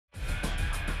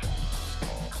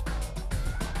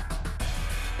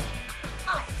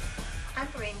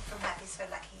so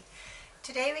lucky.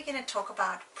 Today we're going to talk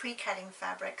about pre-cutting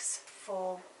fabrics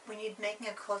for when you're making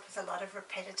a quilt with a lot of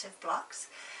repetitive blocks.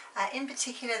 In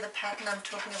particular, the pattern I'm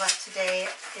talking about today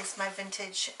is my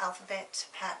vintage alphabet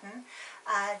pattern.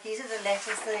 These are the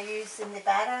letters that I used in the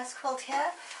Badass quilt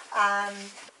here. I'm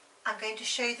going to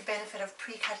show you the benefit of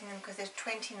pre-cutting them because there's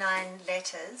 29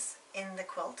 letters in the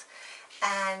quilt,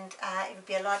 and it would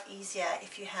be a lot easier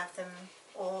if you have them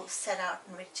all set out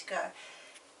and ready to go.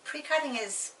 Pre-cutting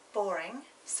is boring,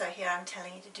 so here I'm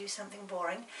telling you to do something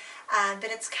boring,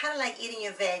 but it's kind of like eating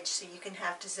your veg so you can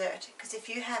have dessert, because if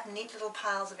you have neat little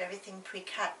piles of everything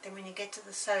pre-cut, then when you get to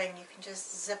the sewing you can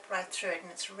just zip right through it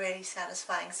and it's really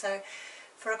satisfying. So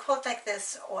for a quilt like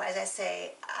this, or as I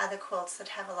say, other quilts that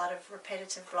have a lot of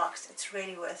repetitive blocks, it's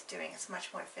really worth doing. It's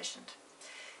much more efficient.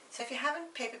 So if you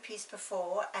haven't paper pieced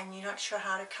before and you're not sure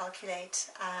how to calculate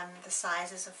the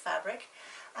sizes of fabric,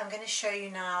 I'm going to show you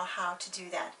now how to do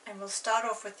that. And we'll start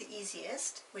off with the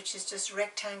easiest, which is just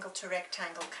rectangle to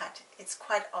rectangle cut. It's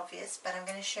quite obvious, but I'm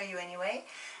going to show you anyway.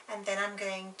 And then I'm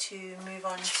going to move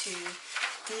on to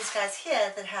these guys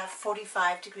here that have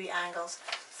 45-degree angles.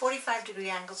 45-degree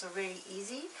angles are really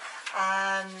easy,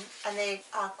 and they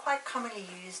are quite commonly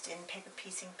used in paper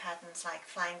piecing patterns like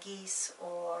flying geese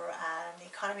or the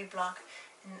economy block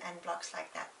and blocks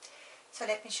like that. So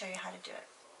let me show you how to do it.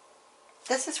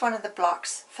 This is one of the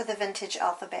blocks for the vintage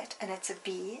alphabet, and it's a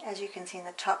B, as you can see in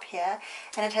the top here,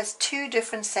 and it has two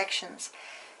different sections.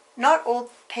 Not all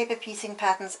paper piecing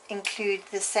patterns include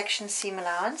the section seam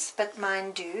allowance, but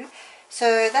mine do.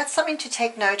 So that's something to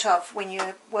take note of when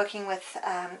you're working with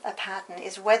a pattern,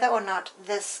 is whether or not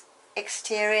this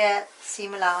exterior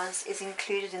seam allowance is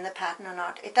included in the pattern or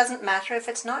not. It doesn't matter if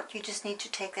it's not, you just need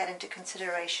to take that into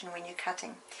consideration when you're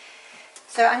cutting.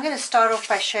 So I'm going to start off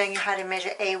by showing you how to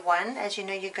measure A1. As you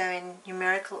know, you go in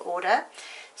numerical order.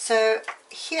 So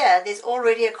here there's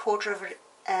already a quarter of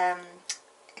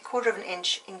an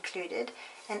inch included,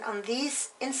 and on these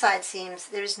inside seams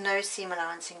there is no seam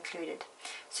allowance included.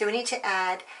 So we need to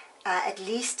add at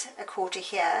least a quarter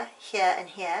here, here and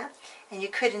here, and you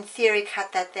could in theory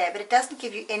cut that there, but it doesn't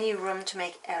give you any room to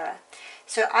make error.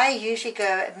 So I usually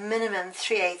go a minimum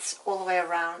 3/8 all the way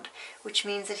around, which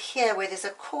means that here where there's a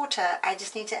quarter I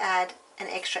just need to add an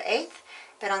extra eighth,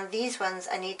 but on these ones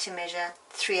I need to measure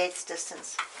 3/8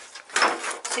 distance.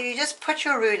 So you just put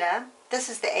your ruler, this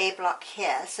is the A block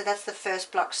here, so that's the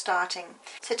first block starting.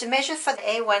 So to measure for the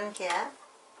A1 here,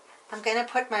 I'm going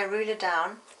to put my ruler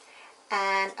down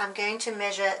and I'm going to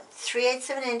measure 3/8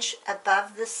 of an inch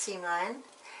above this seam line,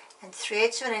 and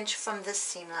 3/8 of an inch from this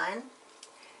seam line,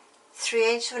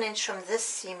 3/8 of an inch from this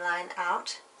seam line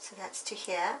out, so that's to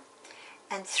here,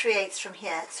 and 3/8 from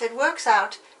here. So it works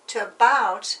out to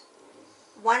about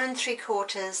 1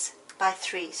 3/4 by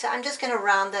 3. So I'm just going to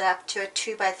round that up to a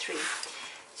 2 by 3.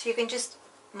 So you can just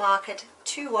mark it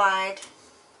 2 wide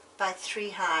by 3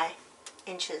 high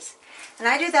inches. And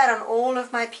I do that on all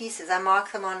of my pieces. I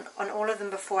mark them on all of them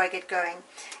before I get going.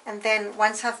 And then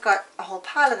once I've got a whole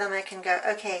pile of them, I can go,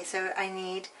 okay, so I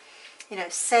need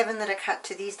 7 that are cut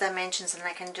to these dimensions, and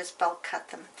I can just bulk cut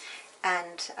them.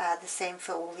 And the same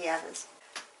for all the others.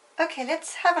 Okay,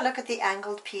 let's have a look at the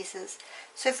angled pieces.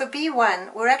 So for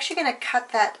B1, we're actually going to cut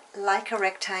that like a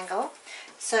rectangle.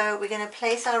 So we're going to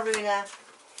place our ruler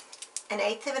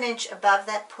 1/8 of an inch above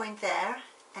that point there,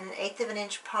 and 1/8 of an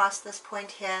inch past this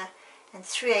point here, and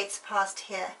 3/8 past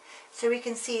here. So we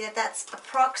can see that that's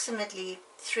approximately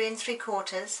 3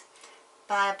 3/4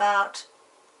 by about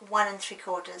 1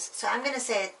 3/4. So I'm going to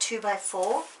say a 2 by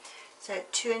 4, so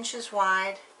 2 inches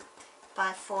wide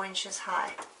by 4 inches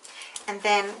high. And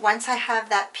then once I have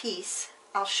that piece,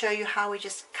 I'll show you how we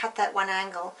just cut that one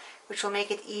angle, which will make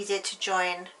it easier to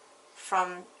join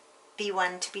from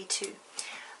B1 to B2.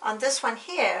 On this one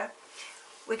here,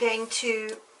 we're going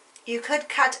to, you could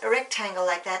cut a rectangle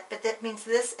like that, but that means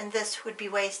this and this would be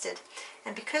wasted.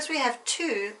 And because we have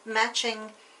two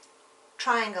matching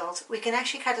triangles, we can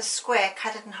actually cut a square,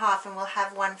 cut it in half, and we'll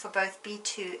have one for both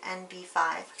B2 and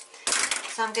B5.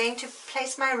 So I'm going to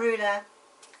place my ruler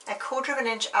 1/4 of an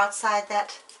inch outside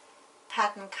that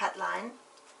pattern cut line,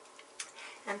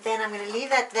 and then I'm going to leave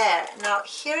that there. Now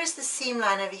here is the seam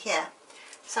line over here,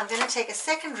 so I'm going to take a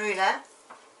second ruler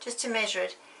just to measure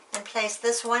it and place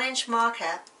this 1 inch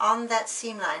marker on that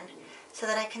seam line so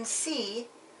that I can see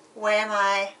where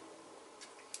my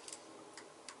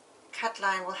cut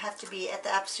line will have to be at the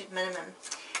absolute minimum.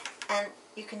 And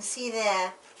you can see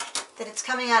there that it's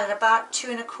coming out at about 2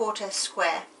 1/4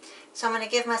 square. So I'm going to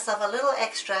give myself a little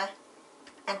extra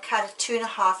and cut a 2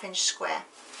 1/2 inch square,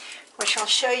 which I'll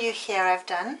show you here I've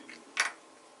done.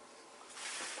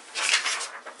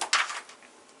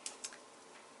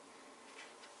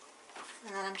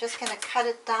 And then I'm just going to cut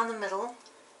it down the middle.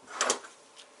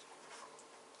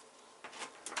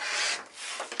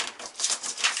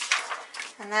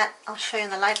 And that, I'll show you in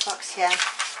the light box here,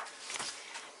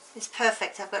 is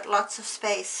perfect. I've got lots of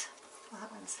space. Well,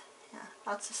 that one's, yeah,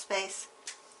 lots of space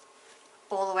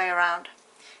all the way around.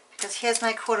 Because here's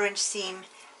my 1/4 inch seam,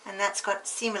 and that's got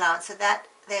seam allowance, so that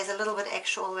there's a little bit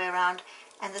extra all the way around,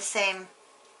 and the same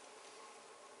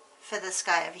for this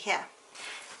guy over here.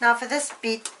 Now for this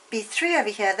B3 over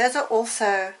here, those are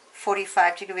also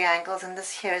 45-degree angles, and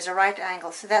this here is a right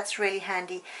angle, so that's really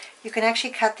handy. You can actually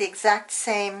cut the exact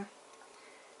same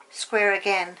square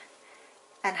again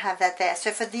and have that there.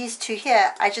 So for these two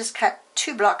here, I just cut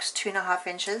 2 blocks 2.5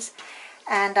 inches,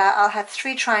 and I'll have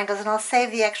 3 triangles, and I'll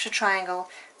save the extra triangle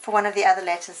for one of the other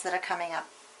letters that are coming up.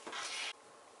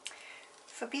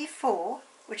 For B4,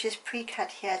 which is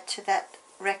pre-cut here to that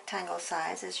rectangle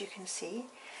size, as you can see,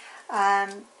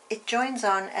 it joins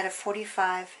on at a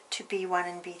 45 to B1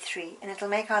 and B3, and it'll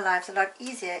make our lives a lot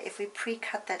easier if we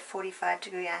pre-cut that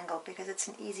 45-degree angle, because it's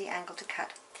an easy angle to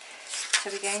cut. So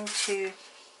we're going to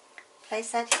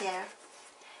place that here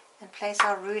and place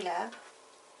our ruler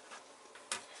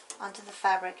onto the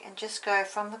fabric and just go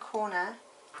from the corner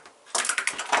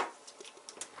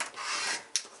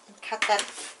and cut that,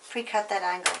 pre-cut that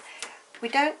angle. We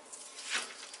don't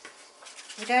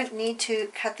need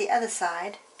to cut the other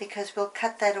side, because we'll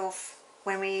cut that off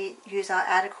when we use our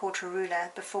add a 1/4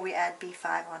 ruler before we add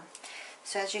B5 on.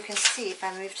 So as you can see, if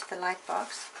I move to the light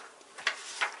box,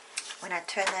 when I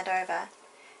turn that over,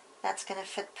 that's going to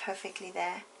fit perfectly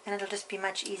there, and it'll just be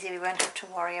much easier. We won't have to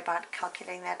worry about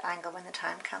calculating that angle when the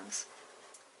time comes.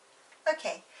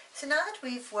 Okay, so now that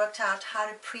we've worked out how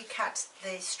to pre-cut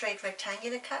the straight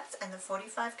rectangular cuts and the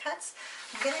 45 cuts,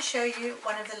 I'm going to show you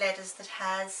one of the letters that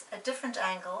has a different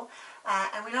angle,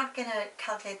 and we're not going to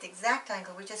calculate the exact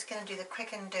angle, we're just going to do the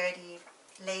quick and dirty,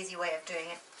 lazy way of doing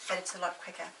it, but it's a lot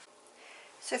quicker.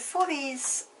 So for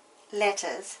these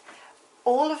letters,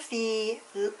 all of the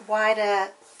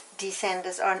wider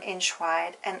descenders are 1 inch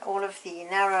wide, and all of the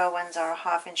narrower ones are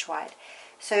 1/2 inch wide.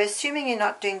 So assuming you're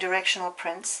not doing directional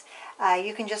prints,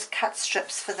 you can just cut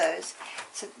strips for those.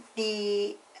 So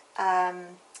the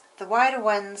wider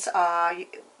ones are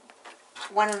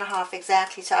 1.5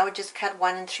 exactly, so I would just cut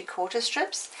 1 3/4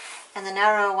 strips, and the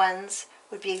narrower ones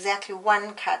would be exactly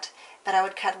 1 cut, but I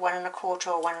would cut 1 1/4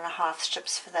 or 1.5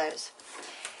 strips for those.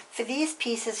 For these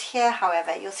pieces here,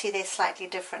 however, you'll see they're slightly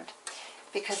different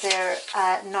because they're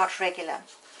not regular.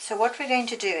 So what we're going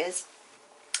to do is,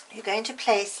 you're going to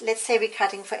place, let's say we're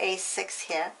cutting for A6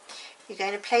 here, you're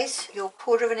going to place your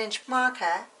 1/4 inch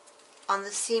marker on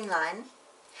the seam line,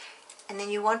 and then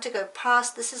you want to go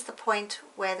past, this is the point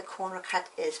where the corner cut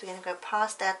is, we're going to go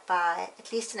past that by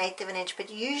at least 1/8 inch, but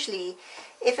usually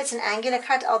if it's an angular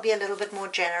cut I'll be a little bit more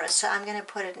generous, so I'm going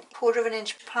to put it 1/4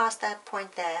 inch past that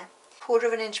point there,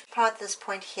 1/4 inch past this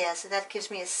point here, so that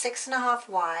gives me a 6.5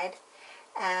 wide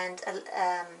and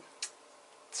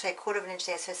sorry, 1/4 inch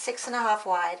there, so 6.5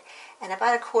 wide and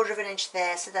about 1/4 inch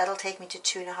there, so that'll take me to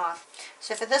 2.5.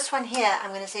 So for this one here, I'm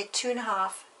going to say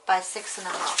 2.5 by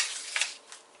 6.5.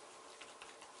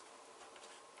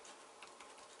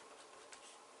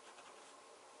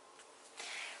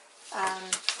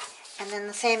 And then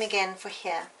the same again for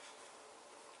here.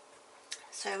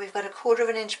 So we've got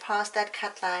 1/4 inch past that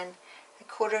cut line,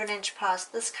 1/4 inch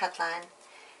past this cut line,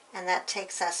 and that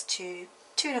takes us to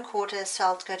 2 1/4, so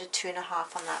I'll go to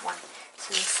 2.5 on that one.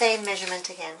 So the same measurement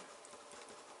again.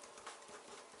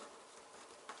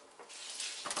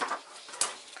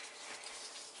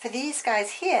 For these guys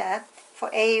here,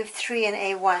 for A3 and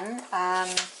A1,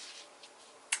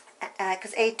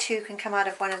 because A2 can come out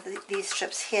of one of these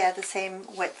strips here, the same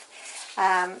width,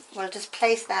 we'll just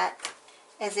place that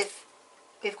as if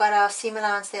we've got our seam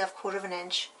allowance there of 1/4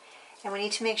 inch, and we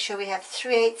need to make sure we have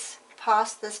 3/8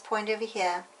 past this point over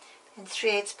here and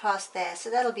 3/8 past there, so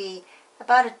that'll be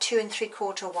about a 2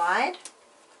 3/4 wide,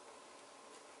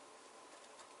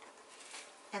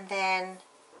 and then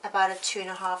about a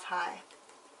 2.5 high.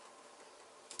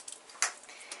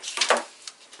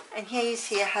 And here you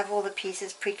see I have all the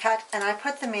pieces pre-cut, and I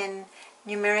put them in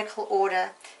numerical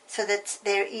order so that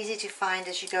they're easy to find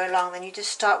as you go along. Then you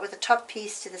just start with the top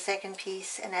piece to the second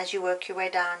piece, and as you work your way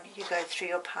down you go through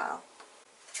your pile.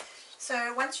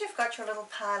 So once you've got your little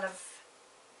pile of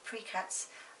pre-cuts,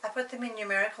 I put them in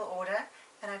numerical order,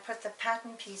 and I put the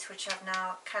pattern piece, which I've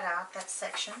now cut out, that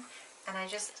section, and I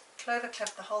just clover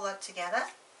clip the whole lot together,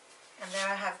 and there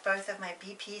I have both of my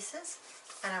B pieces,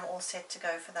 and I'm all set to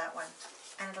go for that one.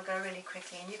 And it'll go really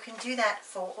quickly, and you can do that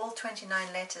for all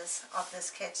 29 letters of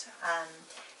this kit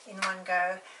in one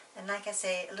go. And like I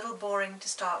say, a little boring to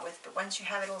start with, but once you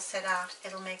have it all set out,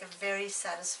 it'll make a very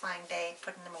satisfying day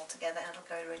putting them all together, and it'll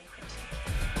go really quickly.